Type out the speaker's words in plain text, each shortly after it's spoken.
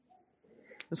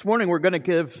This morning we're going to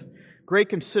give great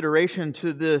consideration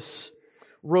to this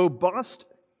robust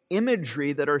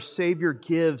imagery that our Savior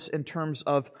gives in terms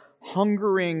of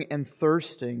hungering and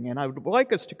thirsting. And I would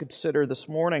like us to consider this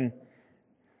morning,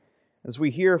 as we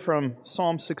hear from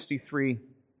Psalm 63,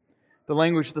 the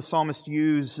language the psalmist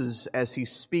uses as he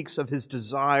speaks of his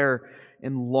desire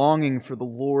and longing for the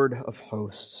Lord of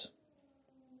hosts.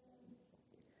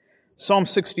 Psalm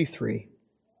 63.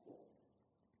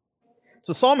 It's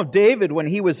a psalm of David when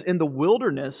he was in the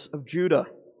wilderness of Judah.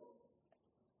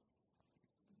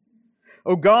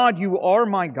 O God, you are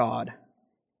my God.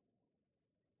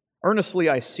 Earnestly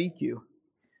I seek you.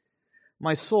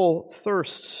 My soul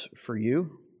thirsts for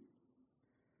you.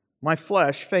 My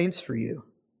flesh faints for you,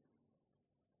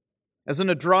 as in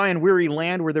a dry and weary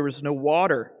land where there is no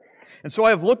water. And so I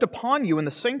have looked upon you in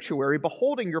the sanctuary,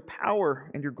 beholding your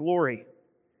power and your glory.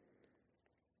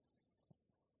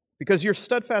 Because your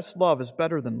steadfast love is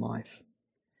better than life.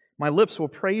 My lips will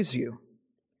praise you.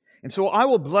 And so I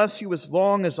will bless you as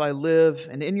long as I live,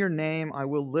 and in your name I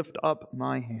will lift up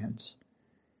my hands.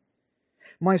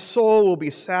 My soul will be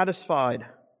satisfied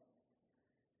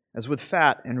as with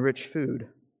fat and rich food.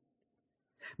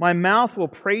 My mouth will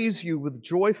praise you with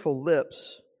joyful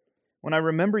lips when I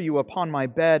remember you upon my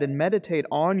bed and meditate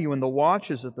on you in the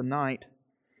watches of the night.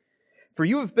 For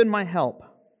you have been my help,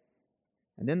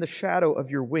 and in the shadow of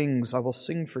your wings I will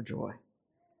sing for joy.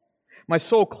 My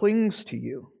soul clings to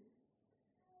you.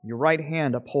 Your right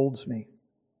hand upholds me.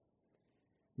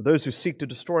 Those who seek to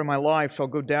destroy my life shall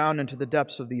go down into the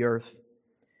depths of the earth.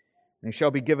 They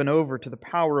shall be given over to the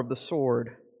power of the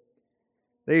sword.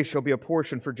 They shall be a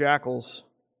portion for jackals.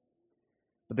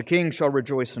 But the king shall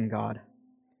rejoice in God.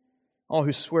 All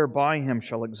who swear by him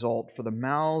shall exult, for the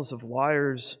mouths of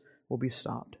liars will be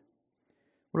stopped.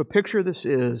 What a picture this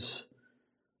is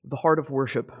of the heart of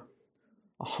worship,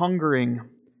 a hungering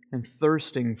and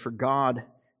thirsting for God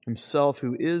Himself,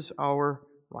 who is our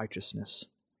righteousness.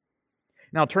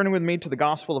 Now, turning with me to the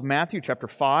Gospel of Matthew, chapter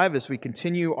 5, as we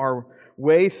continue our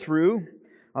way through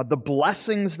the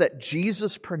blessings that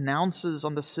Jesus pronounces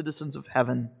on the citizens of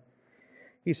heaven.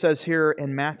 He says here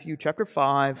in Matthew chapter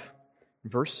 5,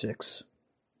 verse 6,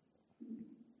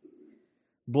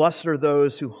 "Blessed are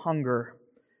those who hunger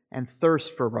and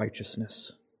thirst for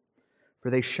righteousness, for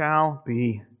they shall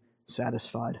be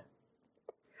satisfied."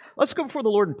 Let's go before the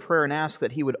Lord in prayer and ask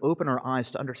that He would open our eyes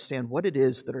to understand what it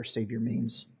is that our Savior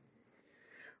means.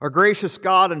 Our gracious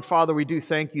God and Father, we do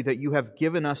thank You that You have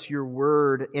given us Your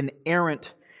Word,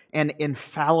 inerrant and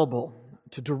infallible,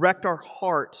 to direct our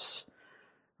hearts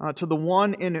to the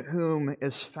one in whom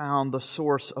is found the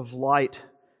source of light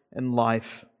and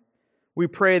life. We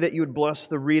pray that You would bless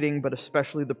the reading, but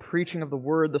especially the preaching of the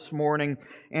Word this morning,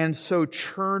 and so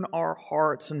churn our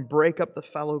hearts and break up the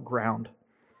fallow ground,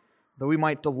 that we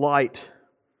might delight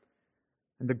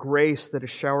in the grace that is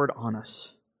showered on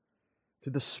us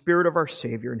through the Spirit of our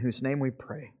Savior, in whose name we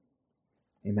pray.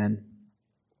 Amen.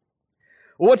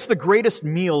 Well, what's the greatest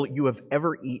meal you have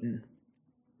ever eaten?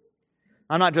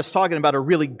 I'm not just talking about a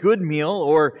really good meal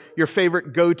or your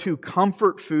favorite go-to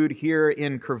comfort food here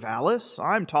in Corvallis.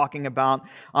 I'm talking about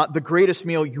the greatest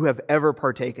meal you have ever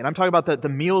partaken. I'm talking about the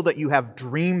meal that you have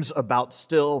dreams about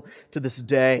still to this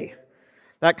day.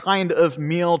 That kind of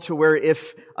meal to where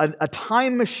if a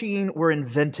time machine were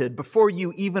invented, before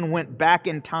you even went back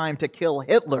in time to kill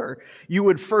Hitler, you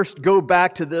would first go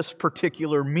back to this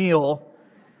particular meal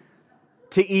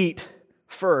to eat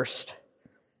first.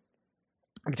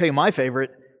 I can tell you my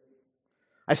favorite.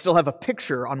 I still have a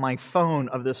picture on my phone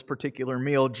of this particular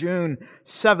meal. June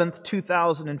 7th,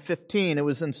 2015. It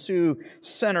was in Sioux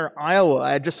Center, Iowa.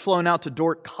 I had just flown out to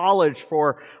Dordt College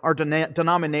for our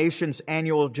denomination's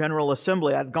annual General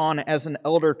Assembly. I'd gone as an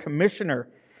elder commissioner.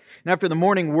 And after the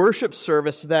morning worship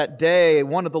service that day,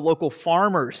 one of the local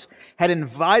farmers had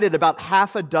invited about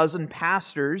half a dozen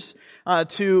pastors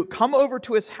to come over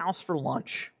to his house for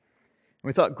lunch. And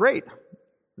we thought, great.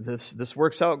 This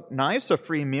works out nice, a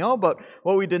free meal, but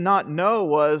what we did not know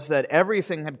was that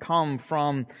everything had come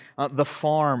from the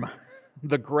farm,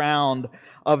 the ground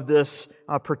of this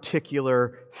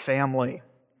particular family.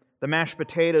 The mashed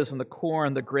potatoes and the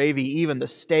corn, the gravy, even the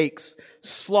steaks,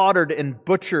 slaughtered and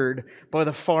butchered by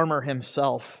the farmer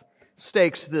himself.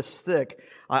 Steaks this thick.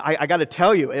 I got to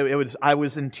tell you, I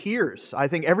was in tears. I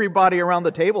think everybody around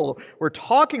the table were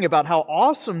talking about how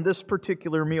awesome this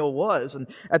particular meal was. And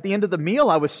at the end of the meal,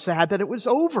 I was sad that it was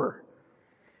over.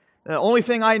 The only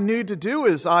thing I knew to do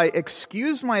is I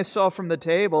excused myself from the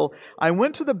table. I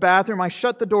went to the bathroom, I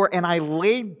shut the door, and I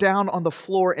laid down on the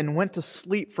floor and went to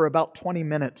sleep for about 20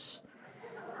 minutes.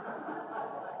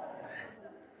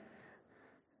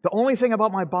 The only thing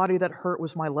about my body that hurt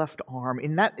was my left arm,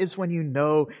 and that is when you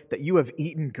know that you have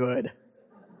eaten good.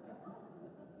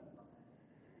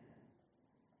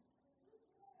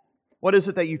 What is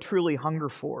it that you truly hunger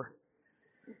for?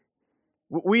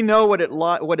 We know what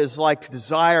it's like to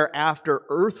desire after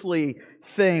earthly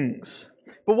things.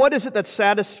 But what is it that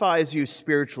satisfies you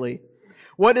spiritually?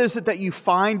 What is it that you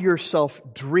find yourself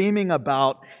dreaming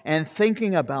about and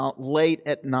thinking about late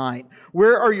at night?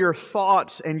 Where are your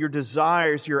thoughts and your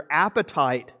desires, your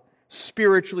appetite,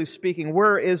 spiritually speaking?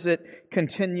 Where is it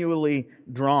continually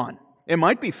drawn? It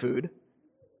might be food.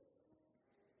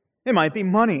 It might be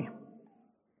money.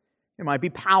 It might be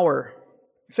power,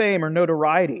 fame, or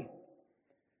notoriety.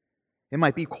 It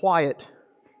might be quiet,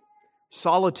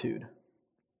 solitude.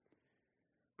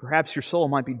 Perhaps your soul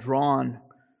might be drawn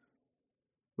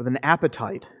with an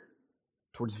appetite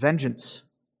towards vengeance.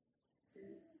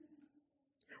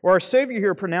 Or our Savior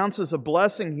here pronounces a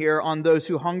blessing here on those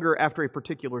who hunger after a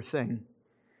particular thing.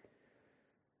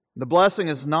 The blessing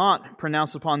is not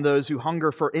pronounced upon those who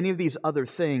hunger for any of these other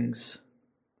things,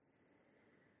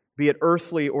 be it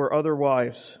earthly or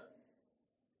otherwise,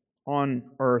 on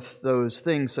earth, those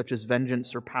things such as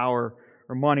vengeance or power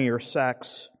or money or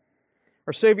sex.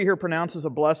 Our Savior here pronounces a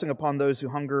blessing upon those who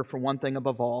hunger for one thing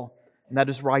above all, and that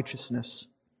is righteousness.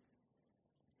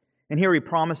 And here He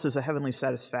promises a heavenly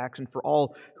satisfaction for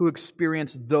all who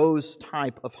experience those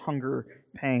type of hunger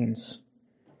pains.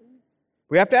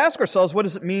 We have to ask ourselves, what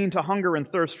does it mean to hunger and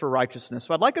thirst for righteousness?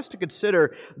 So I'd like us to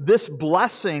consider this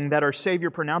blessing that our Savior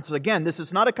pronounces. Again, this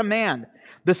is not a command.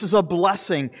 This is a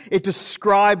blessing. It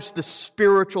describes the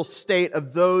spiritual state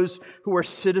of those who are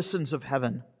citizens of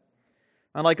heaven.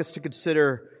 I'd like us to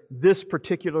consider this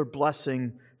particular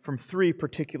blessing from three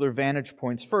particular vantage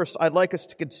points. First, I'd like us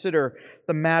to consider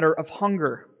the matter of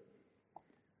hunger.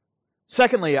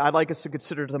 Secondly, I'd like us to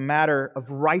consider the matter of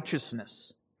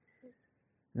righteousness.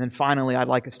 And then finally, I'd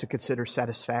like us to consider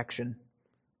satisfaction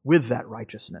with that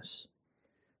righteousness.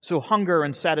 So hunger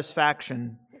and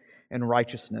satisfaction and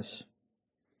righteousness.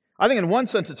 I think in one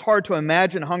sense it's hard to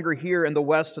imagine hunger here in the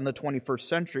West in the 21st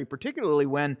century, particularly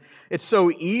when it's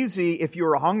so easy, if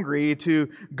you're hungry, to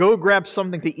go grab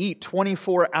something to eat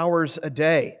 24 hours a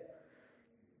day.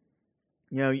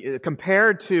 You know,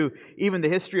 compared to even the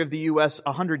history of the U.S.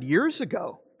 100 years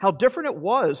ago, how different it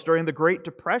was during the Great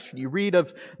Depression. You read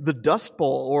of the Dust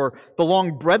Bowl or the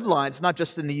long bread lines, not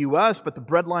just in the U.S., but the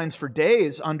bread lines for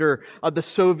days under the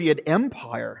Soviet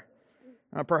Empire.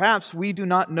 Perhaps we do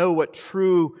not know what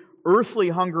true earthly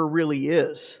hunger really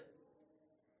is.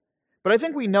 But I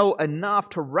think we know enough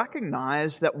to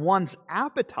recognize that one's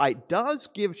appetite does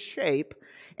give shape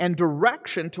and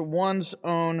direction to one's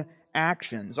own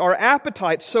actions. Our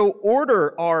appetites so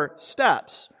order our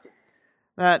steps.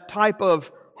 That type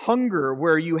of hunger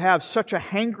where you have such a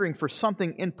hankering for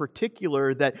something in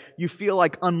particular that you feel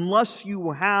like unless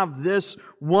you have this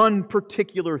one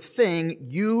particular thing,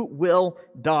 you will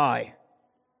die.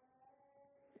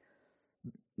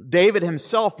 David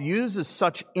himself uses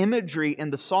such imagery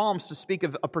in the Psalms to speak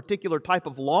of a particular type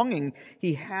of longing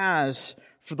he has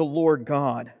for the Lord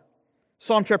God.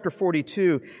 Psalm chapter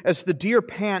 42, as the deer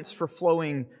pants for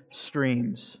flowing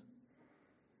streams.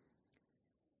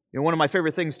 You know, one of my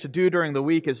favorite things to do during the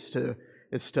week is to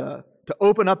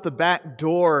open up the back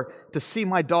door to see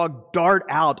my dog dart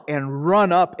out and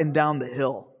run up and down the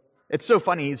hill. It's so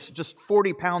funny. He's just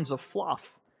 40 pounds of fluff.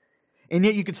 And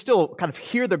yet you can still kind of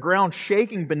hear the ground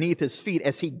shaking beneath his feet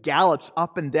as he gallops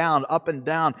up and down, up and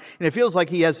down. And it feels like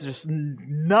he has just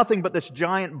nothing but this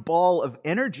giant ball of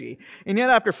energy. And yet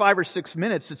after 5 or 6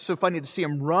 minutes, it's so funny to see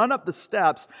him run up the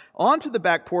steps onto the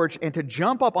back porch and to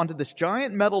jump up onto this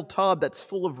giant metal tub that's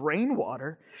full of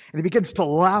rainwater. And he begins to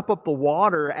lap up the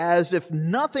water as if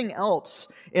nothing else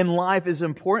in life is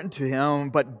important to him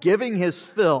but giving his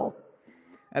fill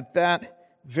at that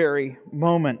very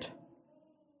moment.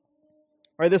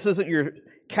 Right, this isn't your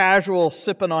casual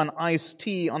sipping on iced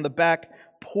tea on the back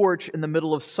porch in the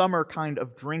middle of summer kind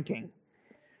of drinking.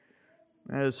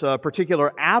 There's a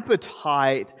particular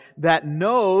appetite that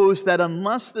knows that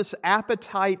unless this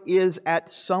appetite is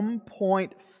at some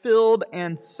point filled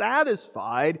and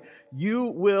satisfied, you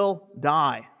will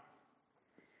die.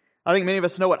 I think many of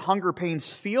us know what hunger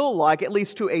pains feel like, at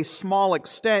least to a small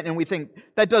extent, and we think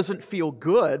that doesn't feel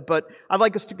good, but I'd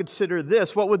like us to consider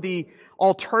this. What would the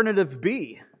alternative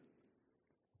be?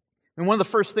 And one of the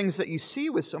first things that you see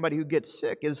with somebody who gets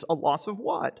sick is a loss of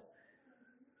what?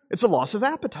 It's a loss of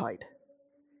appetite.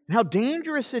 And how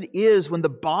dangerous it is when the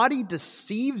body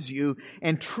deceives you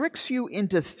and tricks you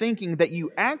into thinking that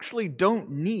you actually don't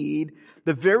need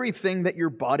the very thing that your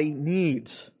body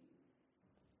needs.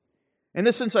 In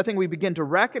this sense, I think we begin to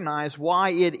recognize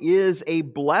why it is a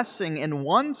blessing in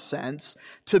one sense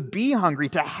to be hungry,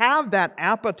 to have that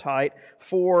appetite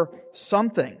for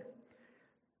something.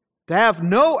 To have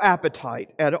no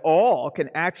appetite at all can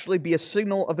actually be a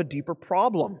signal of a deeper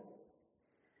problem.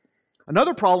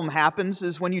 Another problem happens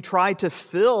is when you try to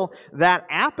fill that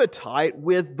appetite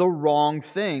with the wrong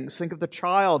things. Think of the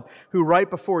child who right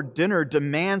before dinner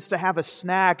demands to have a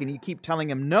snack and you keep telling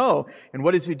him no. And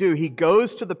what does he do? He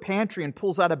goes to the pantry and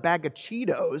pulls out a bag of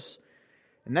Cheetos.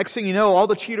 And next thing you know, all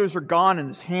the Cheetos are gone and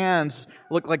his hands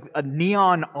look like a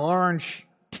neon orange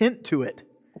tint to it.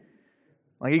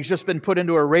 Like he's just been put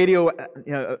into a radioactor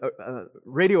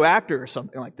or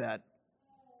something like that.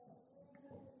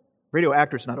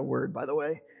 Radioactor is not a word, by the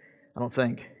way. I don't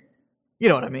think. You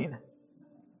know what I mean.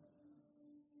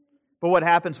 But what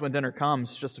happens when dinner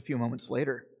comes just a few moments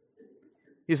later?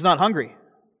 He's not hungry.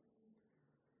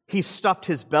 He stuffed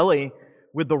his belly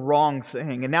with the wrong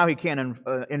thing, and now he can't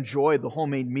enjoy the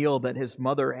homemade meal that his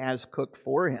mother has cooked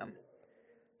for him.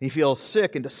 He feels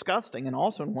sick and disgusting, and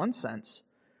also in one sense,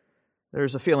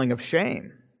 there's a feeling of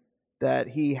shame that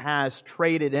he has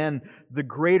traded in the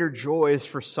greater joys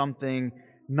for something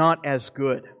not as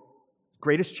good.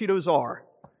 Great as Cheetos are,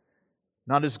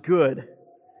 not as good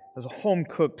as a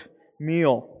home-cooked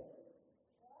meal.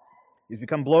 He's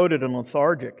become bloated and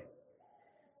lethargic.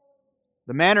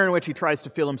 The manner in which he tries to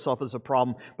feel himself is a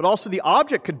problem, but also the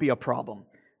object could be a problem.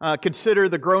 Consider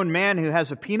the grown man who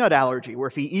has a peanut allergy, where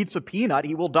if he eats a peanut,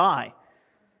 he will die.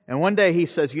 And one day he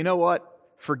says, you know what?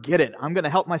 Forget it. I'm going to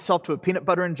help myself to a peanut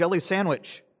butter and jelly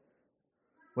sandwich.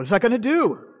 What is that going to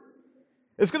do?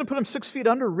 It's going to put him 6 feet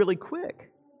under really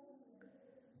quick.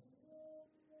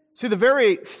 See, the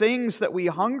very things that we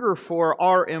hunger for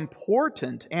are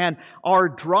important, and our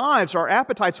drives, our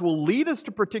appetites will lead us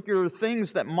to particular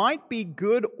things that might be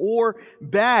good or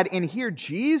bad. And here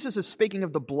Jesus is speaking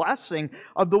of the blessing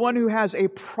of the one who has a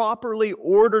properly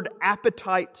ordered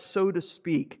appetite, so to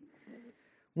speak.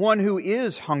 One who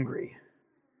is hungry.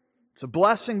 It's a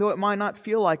blessing, though it might not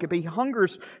feel like it, but he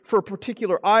hungers for a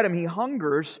particular item. He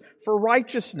hungers for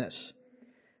righteousness.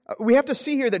 We have to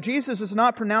see here that Jesus is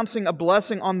not pronouncing a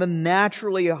blessing on the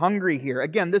naturally hungry here.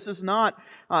 Again, this is not,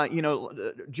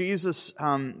 Jesus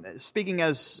speaking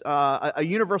as a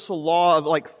universal law of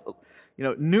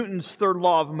Newton's third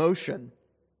law of motion.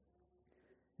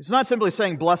 He's not simply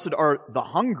saying, blessed are the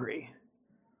hungry.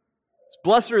 It's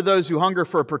blessed are those who hunger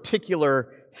for a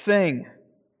particular thing.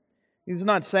 He's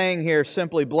not saying here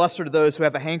simply, blessed are those who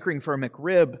have a hankering for a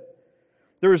McRib.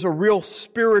 There is a real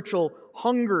spiritual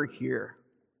hunger here.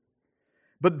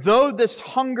 But though this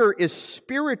hunger is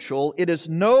spiritual, it is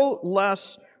no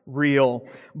less real.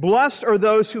 Blessed are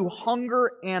those who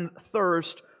hunger and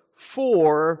thirst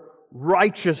for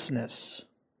righteousness.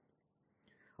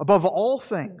 Above all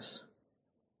things,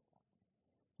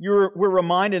 we're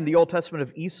reminded in the Old Testament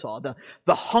of Esau,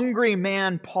 the hungry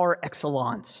man par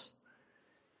excellence.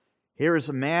 Here is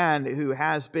a man who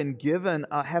has been given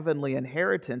a heavenly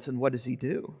inheritance, and what does he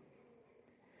do?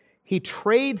 He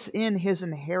trades in his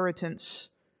inheritance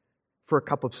for a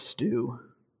cup of stew.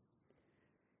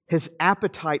 His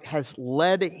appetite has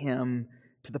led him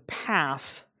to the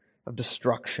path of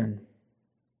destruction.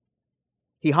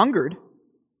 He hungered,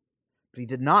 but he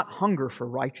did not hunger for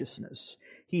righteousness.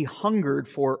 He hungered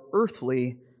for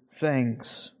earthly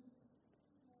things.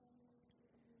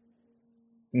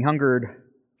 He hungered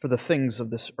for the things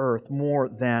of this earth more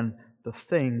than the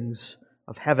things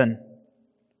of heaven.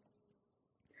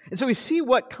 And so we see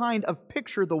what kind of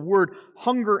picture the word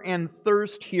hunger and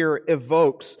thirst here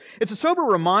evokes. It's a sober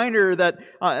reminder that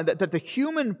the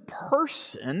human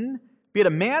person, be it a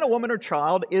man, a woman, or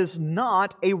child, is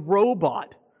not a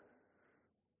robot.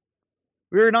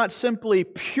 We are not simply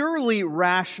purely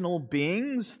rational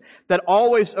beings that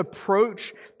always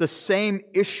approach the same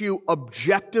issue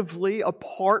objectively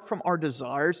apart from our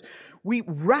desires. We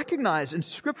recognize, and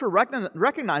Scripture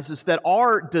recognizes that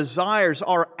our desires,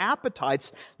 our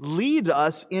appetites, lead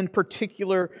us in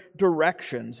particular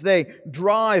directions. They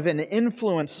drive and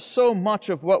influence so much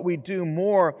of what we do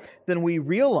more than we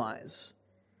realize.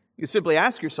 You simply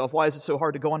ask yourself, why is it so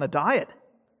hard to go on a diet?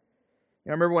 I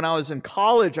remember when I was in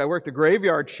college, I worked the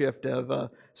graveyard shift of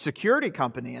a security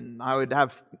company, and I would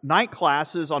have night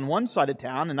classes on one side of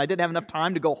town, and I didn't have enough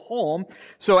time to go home.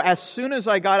 So as soon as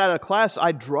I got out of class,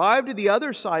 I'd drive to the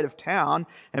other side of town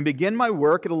and begin my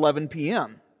work at 11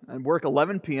 p.m. I'd work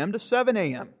 11 p.m. to 7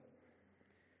 a.m.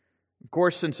 Of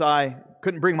course, since I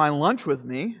couldn't bring my lunch with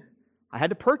me, I had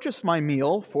to purchase my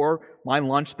meal for my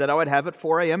lunch that I would have at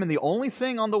 4 a.m., and the only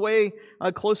thing on the way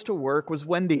close to work was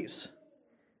Wendy's.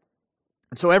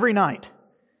 And so every night,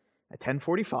 at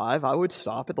 10:45, I would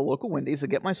stop at the local Wendy's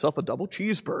and get myself a double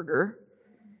cheeseburger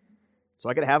so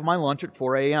I could have my lunch at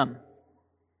 4 a.m.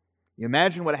 You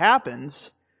imagine what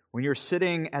happens when you're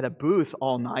sitting at a booth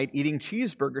all night eating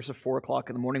cheeseburgers at 4 o'clock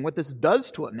in the morning, what this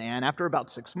does to a man after about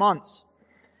 6 months.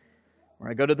 Or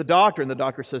I go to the doctor and the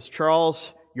doctor says,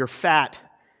 Charles, you're fat.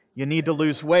 You need to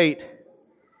lose weight.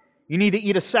 You need to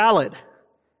eat a salad.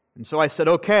 And so I said,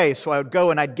 okay. So I would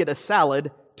go and I'd get a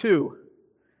salad too.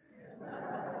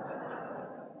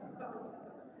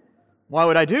 Why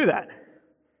would I do that?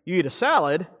 You eat a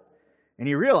salad and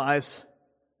you realize,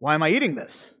 why am I eating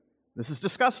this? This is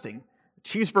disgusting.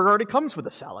 Cheeseburger already comes with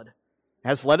a salad. It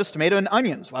has lettuce, tomato, and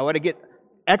onions. Why would I get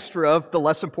extra of the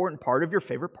less important part of your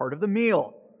favorite part of the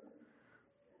meal?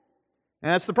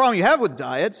 And that's the problem you have with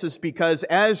diets, is because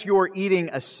as you're eating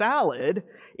a salad,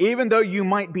 even though you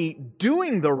might be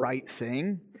doing the right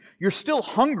thing, you're still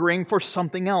hungering for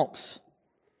something else.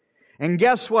 And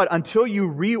guess what? Until you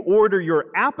reorder your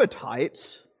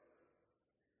appetites,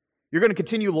 you're going to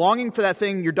continue longing for that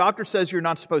thing your doctor says you're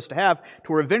not supposed to have,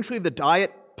 to where eventually the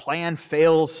diet plan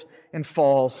fails and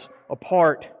falls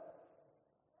apart.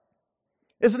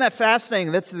 Isn't that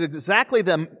fascinating? That's exactly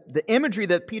the imagery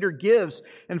that Peter gives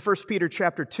in 1 Peter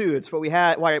chapter 2. It's why we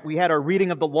had our reading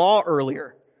of the law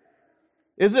earlier.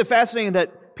 Isn't it fascinating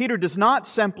that Peter does not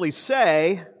simply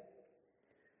say,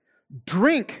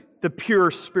 drink the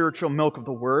pure spiritual milk of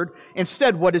the Word.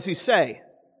 Instead, what does he say?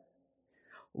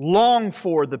 Long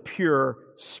for the pure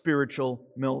spiritual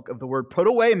milk of the Word. Put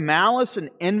away malice and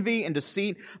envy and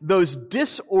deceit, those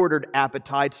disordered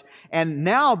appetites, and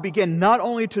now begin not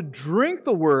only to drink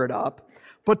the Word up,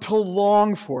 but to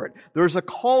long for it. There's a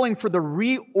calling for the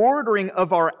reordering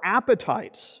of our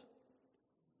appetites.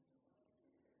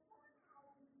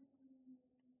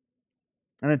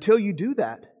 And until you do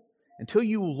that, until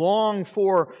you long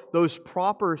for those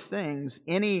proper things,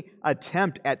 any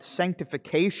attempt at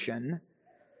sanctification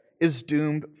is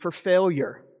doomed for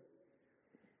failure.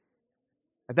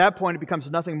 At that point, it becomes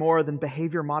nothing more than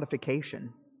behavior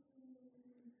modification.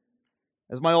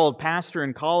 As my old pastor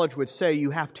in college would say, you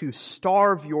have to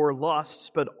starve your lusts,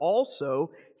 but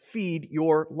also feed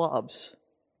your loves.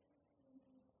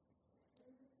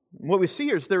 What we see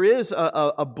here is there is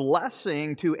a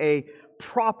blessing to a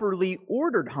properly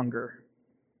ordered hunger.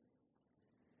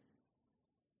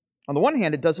 On the one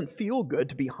hand, it doesn't feel good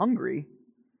to be hungry.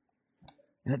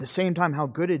 And at the same time, how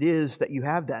good it is that you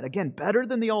have that. Again, better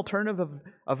than the alternative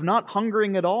of not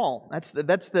hungering at all. That's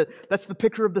the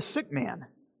picture of the sick man.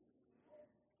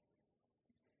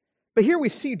 But here we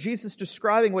see Jesus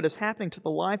describing what is happening to the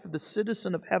life of the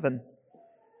citizen of heaven.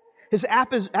 His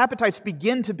appetites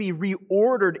begin to be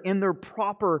reordered in their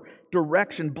proper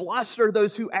direction. Blessed are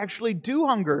those who actually do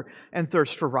hunger and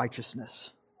thirst for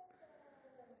righteousness.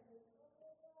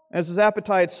 As his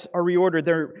appetites are reordered,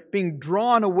 they're being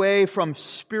drawn away from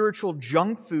spiritual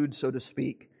junk food, so to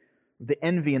speak. The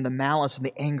envy and the malice and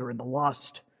the anger and the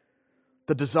lust.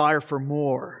 The desire for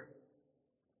more.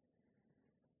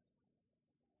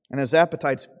 And his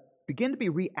appetites begin to be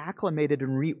reacclimated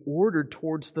and reordered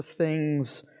towards the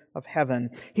things of heaven.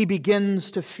 He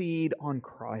begins to feed on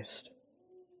Christ.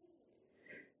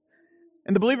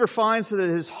 And the believer finds that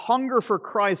his hunger for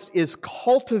Christ is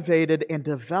cultivated and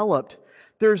developed.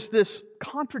 There's this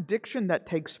contradiction that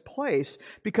takes place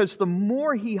because the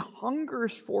more he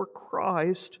hungers for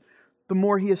Christ, the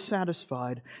more he is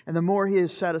satisfied. And the more he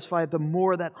is satisfied, the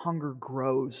more that hunger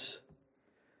grows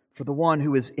for the one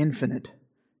who is infinite,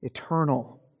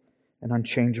 eternal, and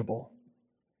unchangeable.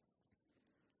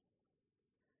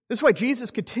 This is why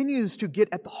Jesus continues to get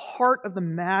at the heart of the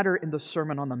matter in the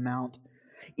Sermon on the Mount.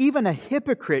 Even a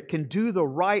hypocrite can do the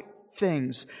right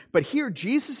things. But here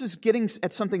Jesus is getting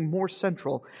at something more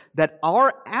central, that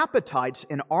our appetites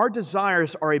and our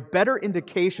desires are a better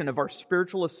indication of our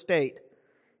spiritual estate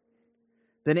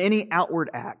than any outward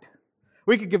act.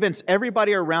 We could convince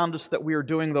everybody around us that we are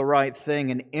doing the right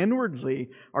thing, and inwardly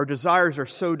our desires are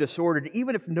so disordered,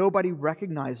 even if nobody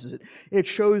recognizes it. It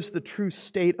shows the true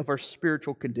state of our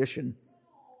spiritual condition.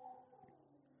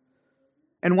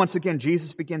 And once again,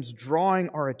 Jesus begins drawing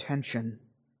our attention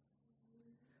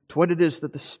to what it is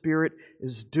that the Spirit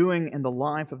is doing in the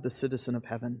life of the citizen of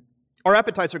heaven. Our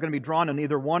appetites are going to be drawn in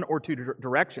either one or two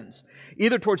directions,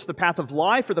 either towards the path of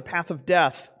life or the path of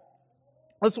death.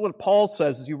 This is what Paul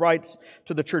says as he writes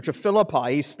to the church of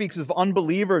Philippi. He speaks of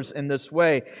unbelievers in this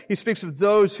way. He speaks of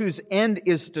those whose end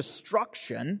is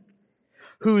destruction,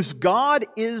 whose God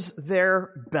is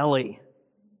their belly,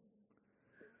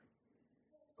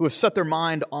 who have set their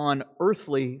mind on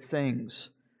earthly things.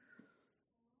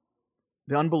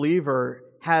 The unbeliever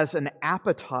has an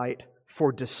appetite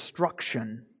for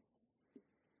destruction.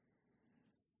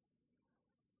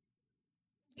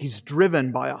 He's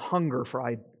driven by a hunger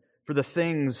for the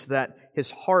things that his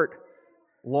heart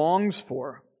longs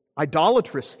for.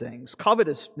 Idolatrous things,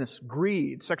 covetousness,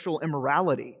 greed, sexual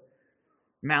immorality,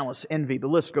 malice, envy. The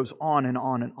list goes on and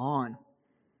on and on.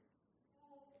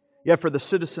 Yet for the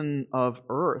citizen of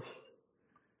earth,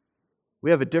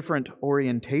 we have a different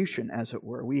orientation, as it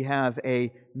were. We have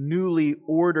a newly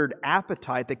ordered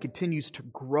appetite that continues to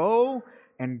grow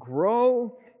and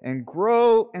grow and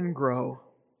grow and grow.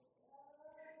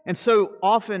 And so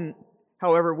often,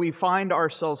 however, we find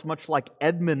ourselves much like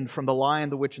Edmund from The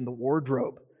Lion, the Witch, and the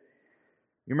Wardrobe.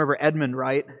 You remember Edmund,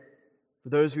 right? For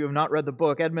those of you who have not read the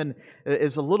book, Edmund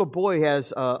is a little boy. He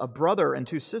has a brother and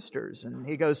 2 sisters, and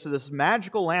he goes to this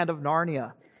magical land of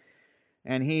Narnia.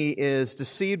 And he is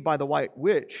deceived by the White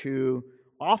Witch, who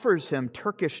offers him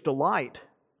Turkish delight.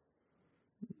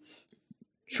 It's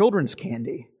children's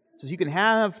candy. It says you can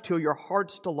have till your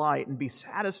heart's delight and be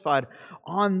satisfied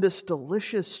on this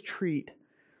delicious treat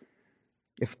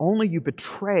if only you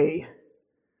betray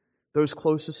those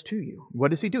closest to you.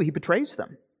 What does he do? He betrays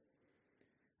them.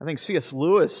 I think C.S.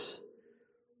 Lewis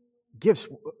gives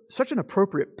such an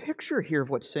appropriate picture here of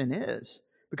what sin is,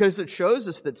 because it shows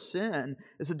us that sin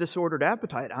is a disordered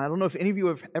appetite. I don't know if any of you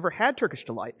have ever had Turkish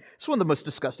delight. It's one of the most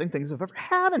disgusting things I've ever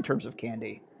had in terms of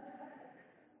candy.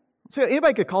 So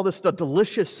anybody could call this a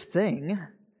delicious thing,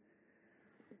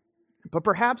 but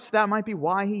perhaps that might be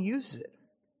why he uses it.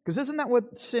 Because isn't that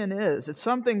what sin is? It's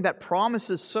something that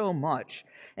promises so much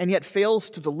and yet fails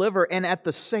to deliver, and at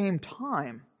the same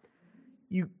time,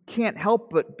 you can't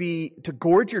help but to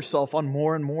gorge yourself on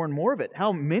more and more and more of it.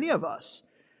 How many of us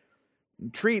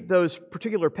treat those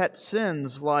particular pet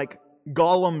sins like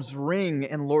Gollum's ring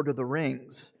in Lord of the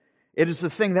Rings? It is the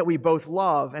thing that we both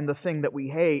love and the thing that we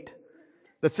hate,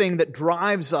 the thing that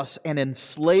drives us and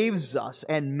enslaves us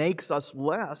and makes us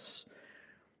less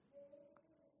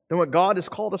than what God has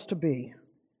called us to be.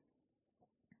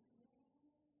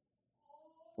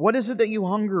 What is it that you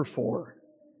hunger for?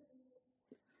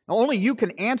 Now, only you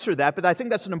can answer that, but I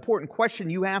think that's an important question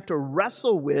you have to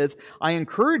wrestle with. I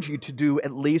encourage you to do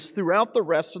at least throughout the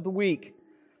rest of the week.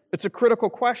 It's a critical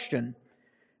question.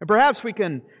 And perhaps we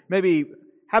can maybe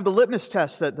have the litmus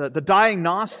test that the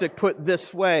diagnostic put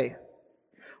this way.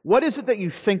 What is it that you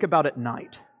think about at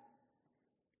night?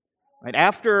 Right?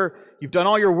 After you've done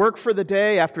all your work for the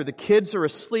day, after the kids are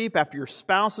asleep, after your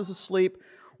spouse is asleep,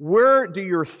 where do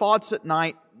your thoughts at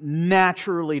night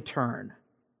naturally turn?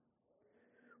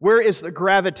 Where is the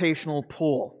gravitational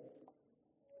pull?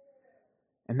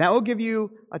 And that will give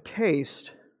you a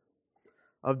taste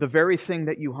of the very thing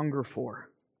that you hunger for.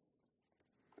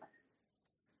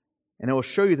 And it will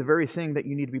show you the very thing that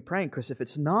you need to be praying, because if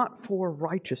it's not for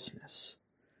righteousness,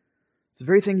 it's the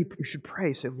very thing you should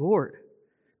pray. Say, Lord,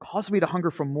 cause me to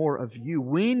hunger for more of you.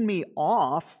 Wean me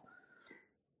off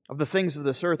of the things of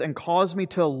this earth and cause me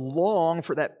to long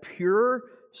for that pure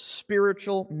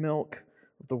spiritual milk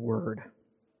of the Word.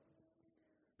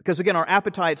 Because again, our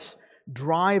appetites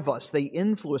drive us, they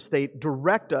influence, they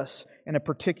direct us in a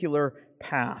particular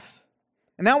path.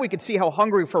 And now we can see how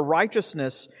hungry for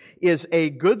righteousness is a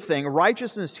good thing.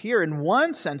 Righteousness here, in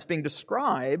one sense, being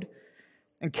described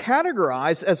and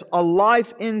categorized as a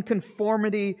life in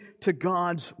conformity to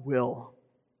God's will.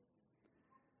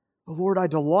 Oh Lord, I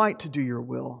delight to do your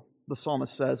will, the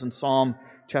psalmist says in Psalm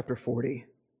chapter 40.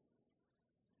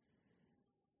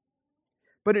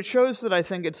 But it shows that I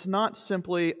think it's not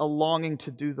simply a longing to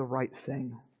do the right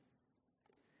thing.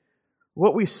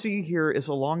 What we see here is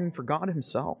a longing for God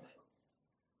Himself.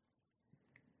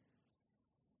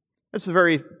 That's the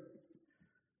very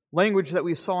language that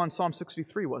we saw in Psalm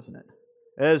 63, wasn't it?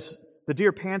 As the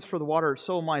deer pants for the water,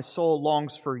 so my soul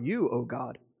longs for you, O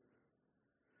God.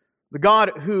 The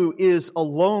God who is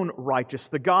alone righteous,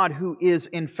 the God who is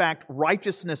in fact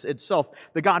righteousness itself,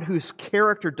 the God whose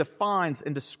character defines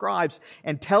and describes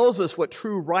and tells us what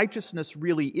true righteousness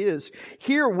really is.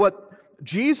 Here, what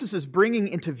Jesus is bringing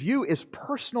into view is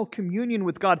personal communion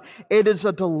with God. It is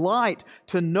a delight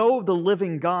to know the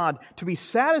living God, to be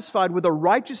satisfied with a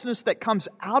righteousness that comes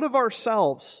out of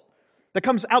ourselves, that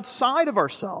comes outside of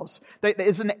ourselves, that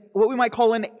is what we might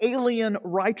call an alien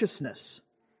righteousness.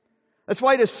 That's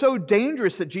why it is so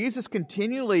dangerous that Jesus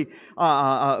continually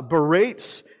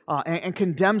berates and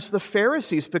condemns the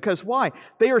Pharisees. Because why?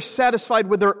 They are satisfied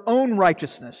with their own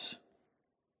righteousness.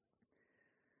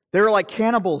 They're like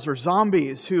cannibals or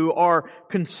zombies who are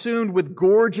consumed with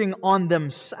gorging on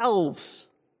themselves.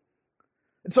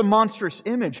 It's a monstrous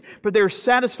image, but they're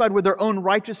satisfied with their own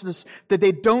righteousness that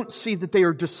they don't see that they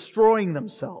are destroying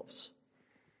themselves.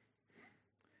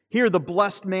 Here, the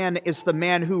blessed man is the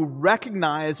man who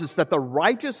recognizes that the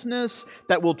righteousness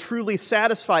that will truly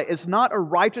satisfy is not a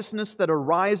righteousness that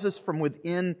arises from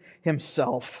within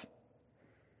himself.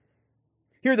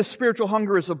 Here, the spiritual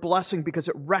hunger is a blessing because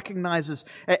it recognizes,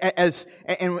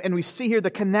 and we see here the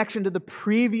connection to the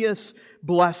previous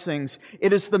blessings.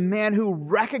 It is the man who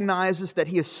recognizes that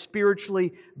he is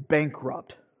spiritually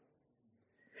bankrupt.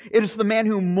 It is the man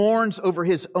who mourns over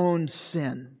his own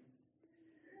sin.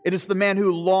 It is the man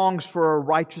who longs for a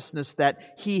righteousness that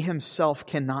he himself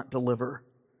cannot deliver.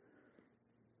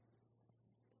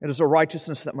 It is a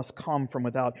righteousness that must come from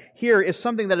without. Here is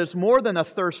something that is more than a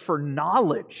thirst for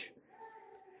knowledge.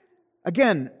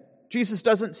 Again, Jesus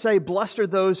doesn't say, "Blessed are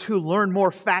those who learn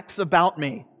more facts about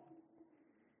me."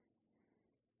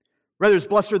 Rather, it's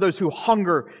blessed are those who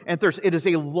hunger and thirst. It is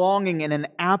a longing and an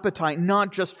appetite,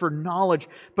 not just for knowledge,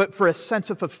 but for a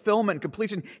sense of fulfillment and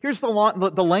completion. Here's the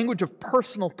language of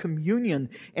personal communion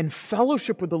and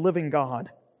fellowship with the living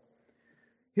God.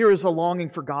 Here is a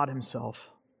longing for God Himself.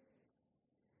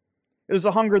 It is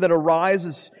a hunger that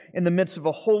arises in the midst of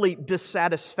a holy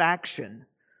dissatisfaction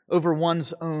over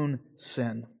one's own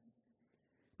sin.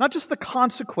 Not just the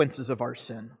consequences of our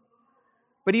sin,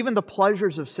 but even the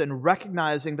pleasures of sin,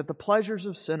 recognizing that the pleasures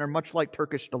of sin are much like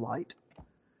Turkish delight.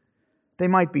 They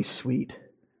might be sweet,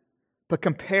 but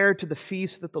compared to the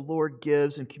feast that the Lord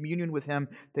gives in communion with Him,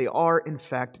 they are in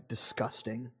fact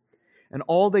disgusting. And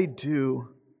all they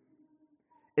do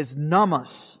is numb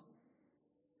us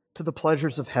to the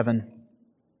pleasures of heaven.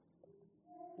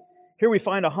 Here we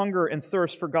find a hunger and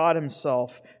thirst for God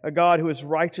Himself, a God who is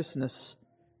righteousness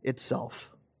itself.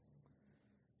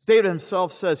 As David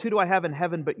himself says, "Who do I have in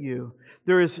heaven but you?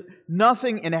 There is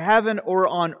nothing in heaven or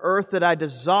on earth that I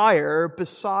desire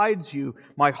besides you.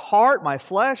 My heart, my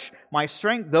flesh, my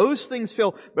strength, those things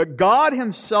fail. But God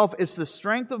Himself is the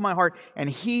strength of my heart, and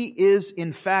He is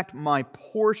in fact my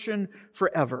portion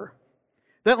forever."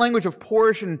 That language of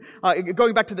portion,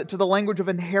 going back to the language of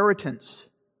inheritance.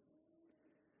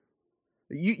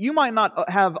 You might not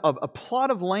have a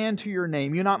plot of land to your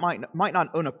name. You might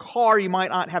not own a car. You might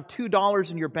not have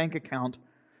 $2 in your bank account.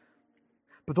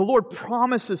 But the Lord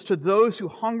promises to those who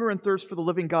hunger and thirst for the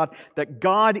living God that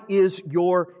God is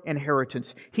your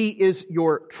inheritance. He is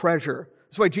your treasure.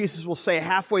 That's why Jesus will say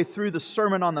halfway through the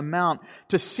Sermon on the Mount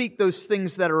to seek those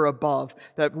things that are above.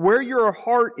 That where your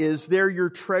heart is, there your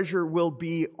treasure will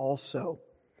be also.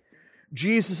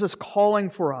 Jesus is calling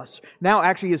for us. Now,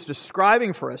 actually, He is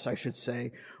describing for us, I should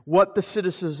say, what the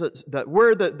citizens,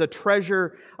 where the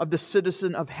treasure of the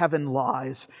citizen of heaven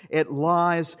lies. It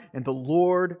lies in the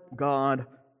Lord God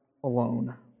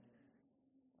alone.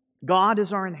 God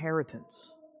is our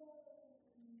inheritance.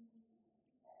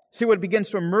 See, what begins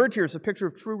to emerge here is a picture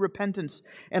of true repentance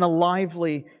and a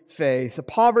lively faith. A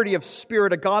poverty of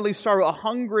spirit, a godly sorrow, a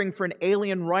hungering for an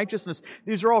alien righteousness.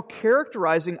 These are all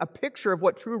characterizing a picture of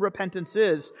what true repentance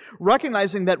is,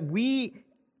 recognizing that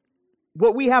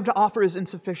what we have to offer is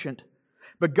insufficient.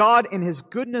 But God, in His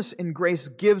goodness and grace,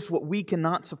 gives what we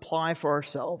cannot supply for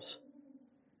ourselves.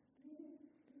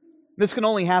 This can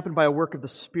only happen by a work of the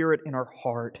Spirit in our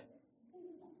heart.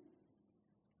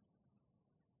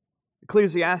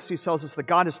 Ecclesiastes tells us that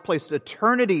God has placed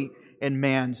eternity in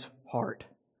man's heart.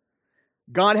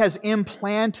 God has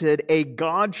implanted a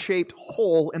God-shaped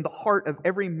hole in the heart of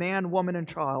every man, woman, and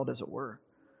child, as it were.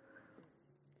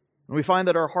 And we find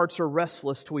that our hearts are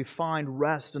restless till we find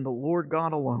rest in the Lord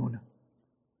God alone.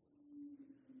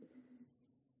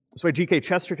 That's why G.K.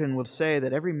 Chesterton would say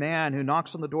that every man who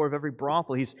knocks on the door of every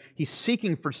brothel, he's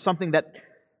seeking for something that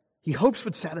he hopes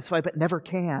would satisfy but never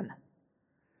can.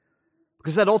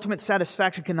 Because that ultimate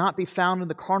satisfaction cannot be found in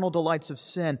the carnal delights of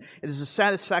sin. It is a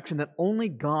satisfaction that only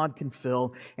God can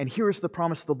fill. And here is the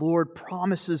promise. The Lord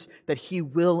promises that He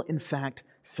will, in fact,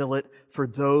 fill it for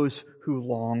those who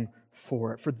long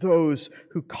for it. For those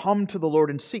who come to the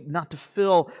Lord and seek not to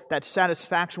fill that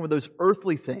satisfaction with those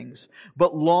earthly things,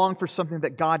 but long for something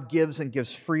that God gives and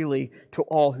gives freely to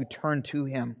all who turn to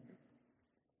Him.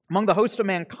 Among the host of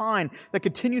mankind that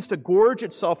continues to gorge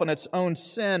itself on its own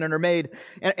sin and are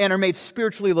made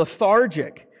spiritually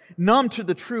lethargic, numb to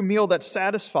the true meal that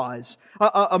satisfies.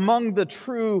 Among the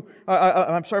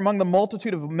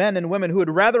multitude of men and women who would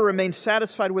rather remain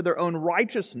satisfied with their own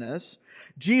righteousness,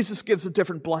 Jesus gives a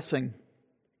different blessing.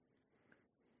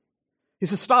 He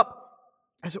says, stop,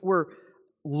 as it were,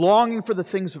 longing for the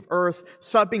things of earth.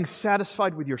 Stop being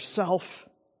satisfied with yourself.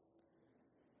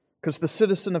 Because the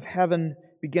citizen of heaven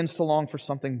begins to long for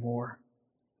something more.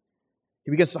 He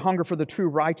begins to hunger for the true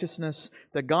righteousness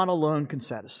that God alone can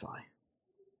satisfy.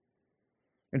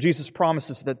 And Jesus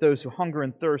promises that those who hunger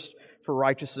and thirst for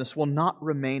righteousness will not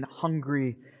remain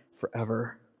hungry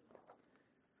forever.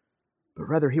 but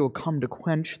rather He will come to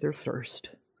quench their thirst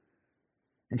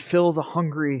and fill the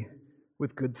hungry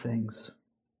with good things.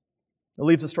 It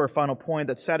leads us to our final point,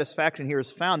 that satisfaction here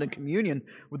is found in communion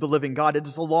with the living God. It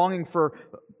is a longing for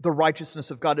the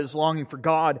righteousness of God. It is longing for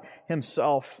God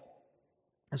Himself.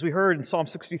 As we heard in Psalm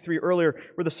 63 earlier,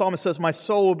 where the psalmist says, "My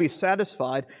soul will be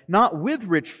satisfied, not with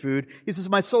rich food." He says,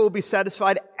 "My soul will be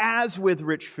satisfied as with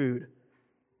rich food."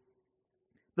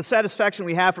 The satisfaction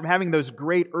we have from having those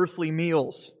great earthly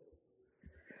meals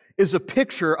is a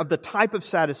picture of the type of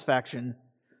satisfaction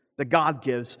that God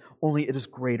gives, only it is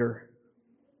greater.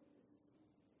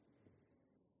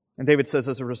 And David says,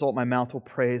 as a result, my mouth will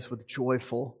praise with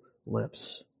joyful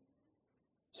lips.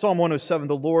 Psalm 107,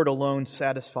 the Lord alone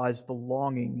satisfies the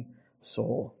longing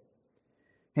soul,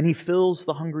 and He fills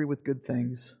the hungry with good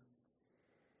things.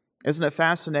 Isn't it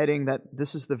fascinating that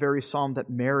this is the very psalm that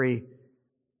Mary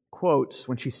quotes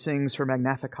when she sings her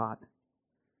Magnificat?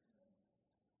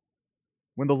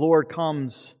 When the Lord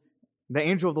comes, the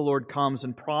angel of the Lord comes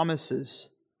and promises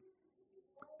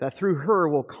that through her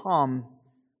will come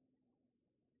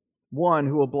one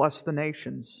who will bless the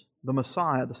nations, the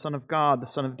Messiah, the Son of God, the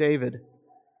Son of David,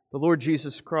 the Lord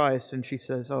Jesus Christ. And she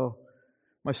says, "Oh,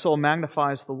 my soul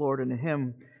magnifies the Lord, and in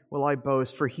Him will I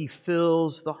boast, for He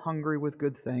fills the hungry with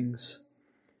good things."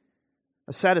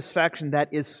 A satisfaction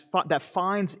that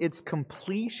finds its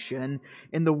completion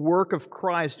in the work of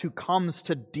Christ, who comes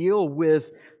to deal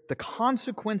with the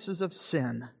consequences of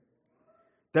sin,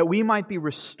 that we might be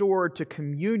restored to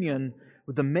communion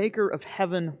with the Maker of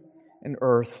heaven and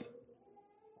earth.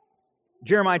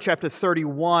 Jeremiah chapter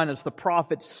 31, as the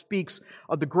prophet speaks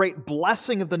of the great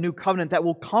blessing of the new covenant that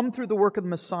will come through the work of the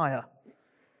Messiah,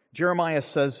 Jeremiah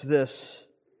says this,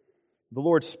 the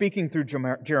Lord speaking through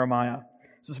Jeremiah,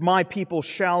 says, "My people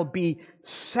shall be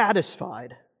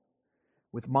satisfied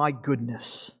with my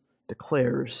goodness,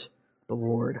 declares the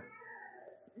Lord."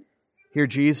 Here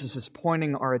Jesus is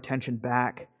pointing our attention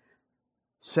back,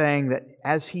 saying that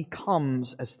as He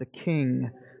comes as the King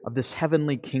of this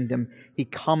heavenly kingdom, He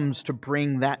comes to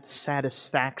bring that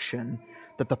satisfaction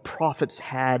that the prophets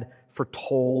had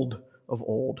foretold of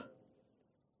old.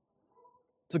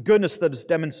 It's a goodness that is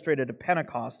demonstrated at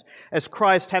Pentecost, as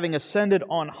Christ, having ascended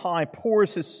on high,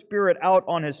 pours His Spirit out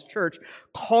on His church,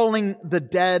 calling the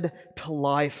dead to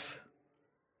life.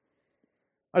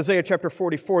 Isaiah chapter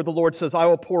 44, the Lord says, "I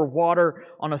will pour water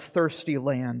on a thirsty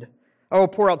land. I will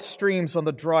pour out streams on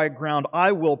the dry ground.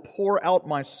 I will pour out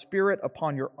my Spirit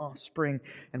upon your offspring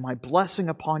and my blessing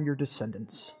upon your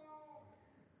descendants."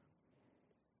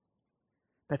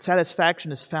 That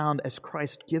satisfaction is found as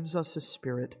Christ gives us His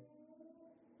Spirit.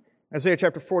 Isaiah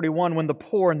chapter 41, when the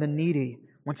poor and the needy,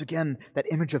 once again, that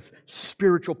image of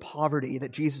spiritual poverty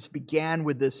that Jesus began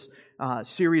with this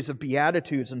series of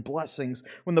beatitudes and blessings.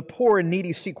 When the poor and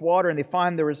needy seek water and they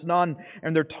find there is none,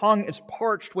 and their tongue is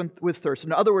parched with thirst.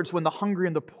 In other words, when the hungry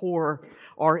and the poor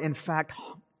are in fact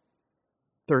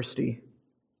thirsty,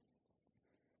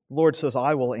 the Lord says,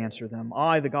 "I will answer them.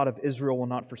 I, the God of Israel, will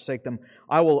not forsake them.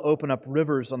 I will open up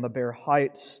rivers on the bare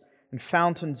heights and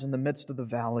fountains in the midst of the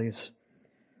valleys.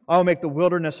 I will make the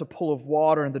wilderness a pool of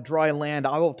water, and the dry land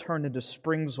I will turn into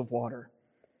springs of water.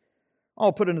 I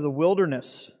will put into the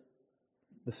wilderness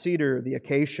the cedar, the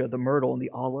acacia, the myrtle, and the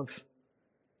olive.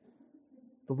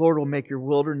 The Lord will make your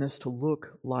wilderness to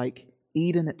look like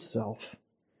Eden itself.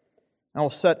 I will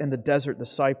set in the desert the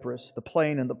cypress, the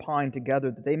plane, and the pine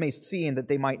together, that they may see and that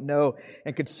they might know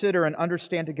and consider and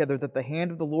understand together that the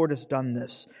hand of the Lord has done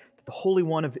this, that the Holy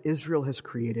One of Israel has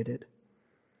created it."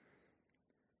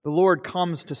 The Lord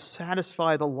comes to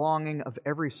satisfy the longing of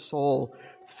every soul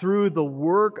through the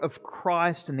work of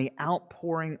Christ and the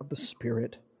outpouring of the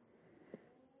Spirit.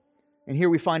 And here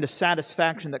we find a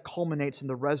satisfaction that culminates in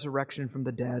the resurrection from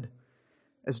the dead.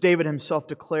 As David himself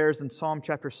declares in Psalm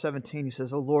chapter 17, he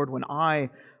says, "O Lord, when I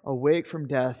awake from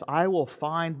death, I will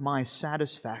find my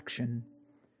satisfaction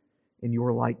in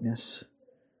your likeness.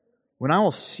 When I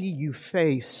will see you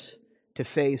face to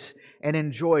face and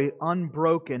enjoy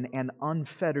unbroken and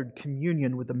unfettered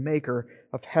communion with the Maker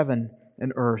of heaven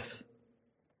and earth."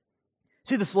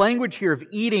 See, this language here of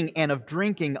eating and of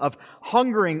drinking, of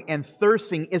hungering and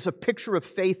thirsting, is a picture of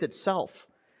faith itself.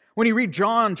 When you read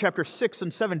John chapter 6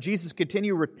 and 7, Jesus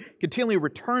continually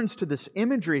returns to this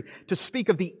imagery to speak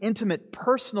of the intimate,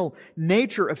 personal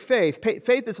nature of faith.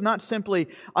 Faith is not simply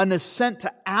an assent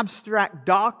to abstract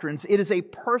doctrines. It is a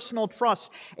personal trust,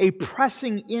 a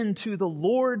pressing into the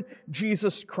Lord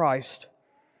Jesus Christ.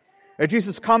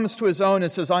 Jesus comes to His own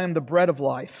and says, "I am the bread of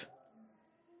life.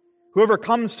 Whoever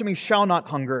comes to me shall not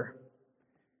hunger,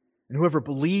 and whoever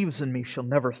believes in me shall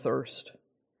never thirst.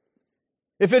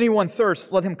 If anyone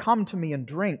thirsts, let him come to me and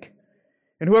drink.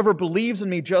 And whoever believes in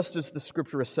me, just as the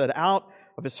Scripture has said, out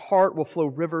of his heart will flow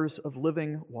rivers of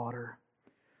living water.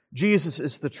 Jesus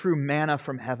is the true manna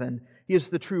from heaven. He is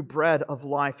the true bread of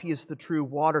life. He is the true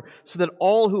water, so that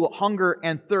all who hunger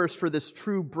and thirst for this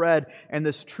true bread and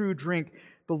this true drink,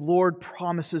 the Lord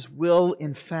promises will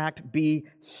in fact be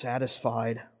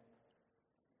satisfied.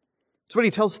 That's what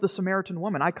He tells the Samaritan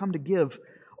woman. I come to give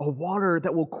a water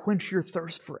that will quench your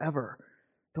thirst forever.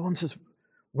 The woman says,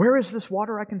 where is this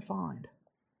water I can find?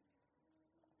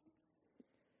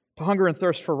 To hunger and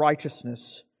thirst for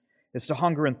righteousness is to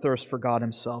hunger and thirst for God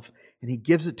Himself. And He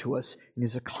gives it to us, and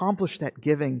He's accomplished that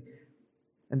giving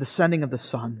and the sending of the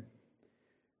Son,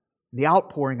 and the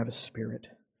outpouring of His Spirit,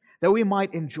 that we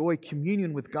might enjoy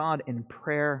communion with God in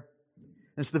prayer.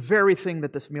 And it's the very thing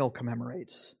that this meal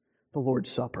commemorates, the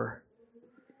Lord's Supper.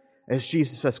 As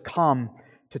Jesus says, come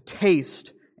to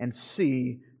taste and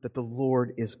see that the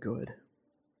Lord is good.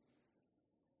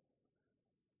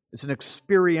 It's an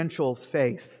experiential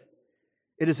faith.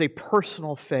 It is a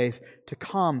personal faith to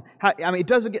come. I mean, it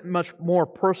doesn't get much more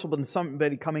personal than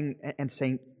somebody coming and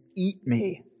saying, eat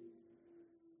me.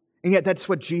 And yet that's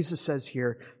what Jesus says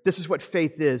here. This is what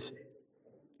faith is.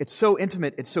 It's so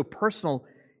intimate, it's so personal,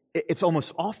 it's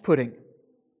almost off-putting.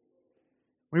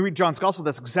 When you read John's Gospel,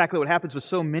 that's exactly what happens with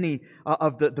so many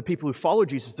of the people who follow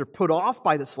Jesus. They're put off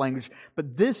by this language.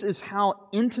 But this is how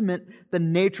intimate the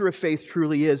nature of faith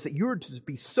truly is, that you're to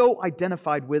be so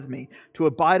identified with me, to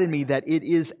abide in me, that it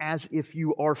is as if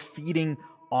you are feeding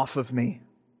off of me.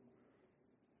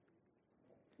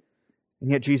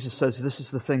 And yet Jesus says this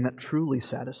is the thing that truly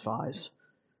satisfies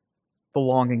the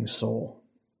longing soul.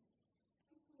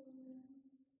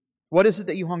 What is it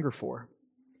that you hunger for?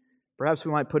 Perhaps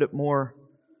we might put it more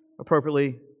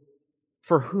appropriately,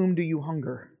 for whom do you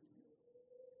hunger?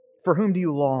 For whom do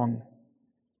you long?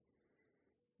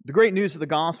 The great news of the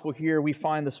gospel here we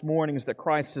find this morning is that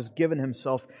Christ has given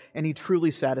Himself, and He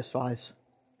truly satisfies.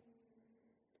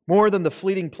 More than the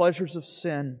fleeting pleasures of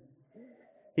sin,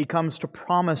 He comes to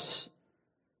promise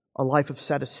a life of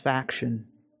satisfaction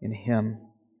in Him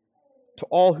to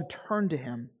all who turn to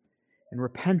Him in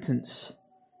repentance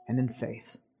and in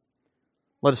faith.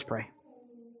 Let us pray.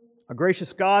 Our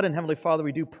gracious God and Heavenly Father,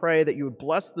 we do pray that You would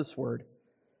bless this word,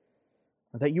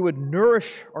 that You would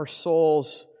nourish our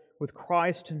souls with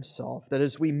Christ Himself, that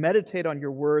as we meditate on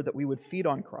Your word, that we would feed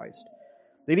on Christ,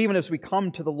 that even as we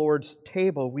come to the Lord's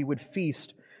table, we would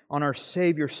feast on our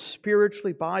Savior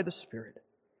spiritually by the Spirit,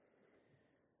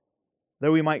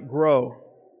 that we might grow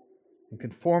in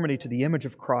conformity to the image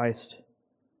of Christ,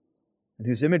 in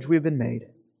whose image we have been made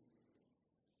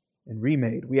and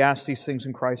remade. We ask these things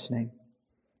in Christ's name.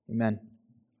 Amen.